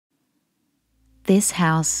This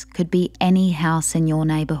house could be any house in your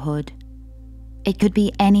neighbourhood. It could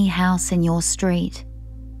be any house in your street.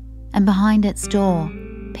 And behind its door,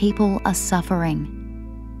 people are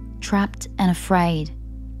suffering, trapped and afraid,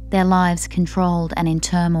 their lives controlled and in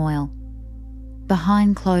turmoil.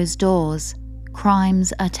 Behind closed doors,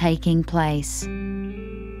 crimes are taking place.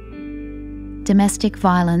 Domestic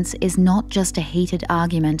violence is not just a heated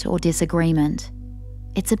argument or disagreement.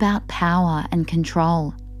 It's about power and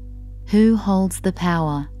control. Who holds the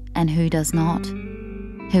power and who does not?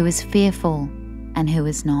 Who is fearful and who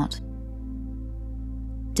is not?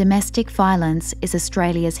 Domestic violence is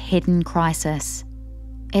Australia's hidden crisis.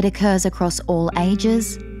 It occurs across all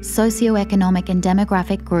ages, socioeconomic and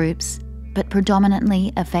demographic groups, but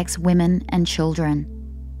predominantly affects women and children.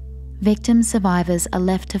 Victim survivors are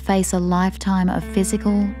left to face a lifetime of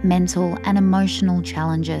physical, mental, and emotional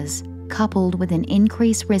challenges, coupled with an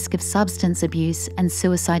increased risk of substance abuse and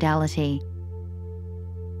suicidality.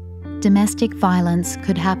 Domestic violence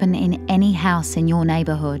could happen in any house in your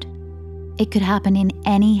neighbourhood. It could happen in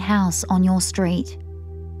any house on your street.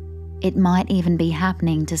 It might even be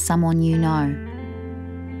happening to someone you know.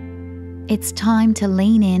 It's time to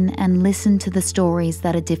lean in and listen to the stories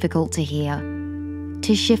that are difficult to hear,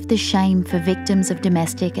 to shift the shame for victims of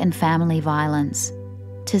domestic and family violence,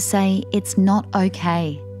 to say it's not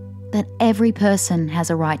okay, that every person has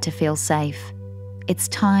a right to feel safe. It's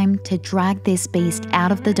time to drag this beast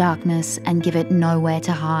out of the darkness and give it nowhere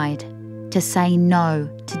to hide, to say no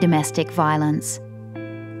to domestic violence.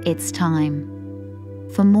 It's time.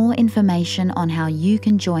 For more information on how you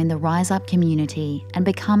can join the Rise Up community and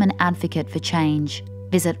become an advocate for change,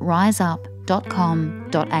 visit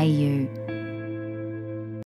riseup.com.au.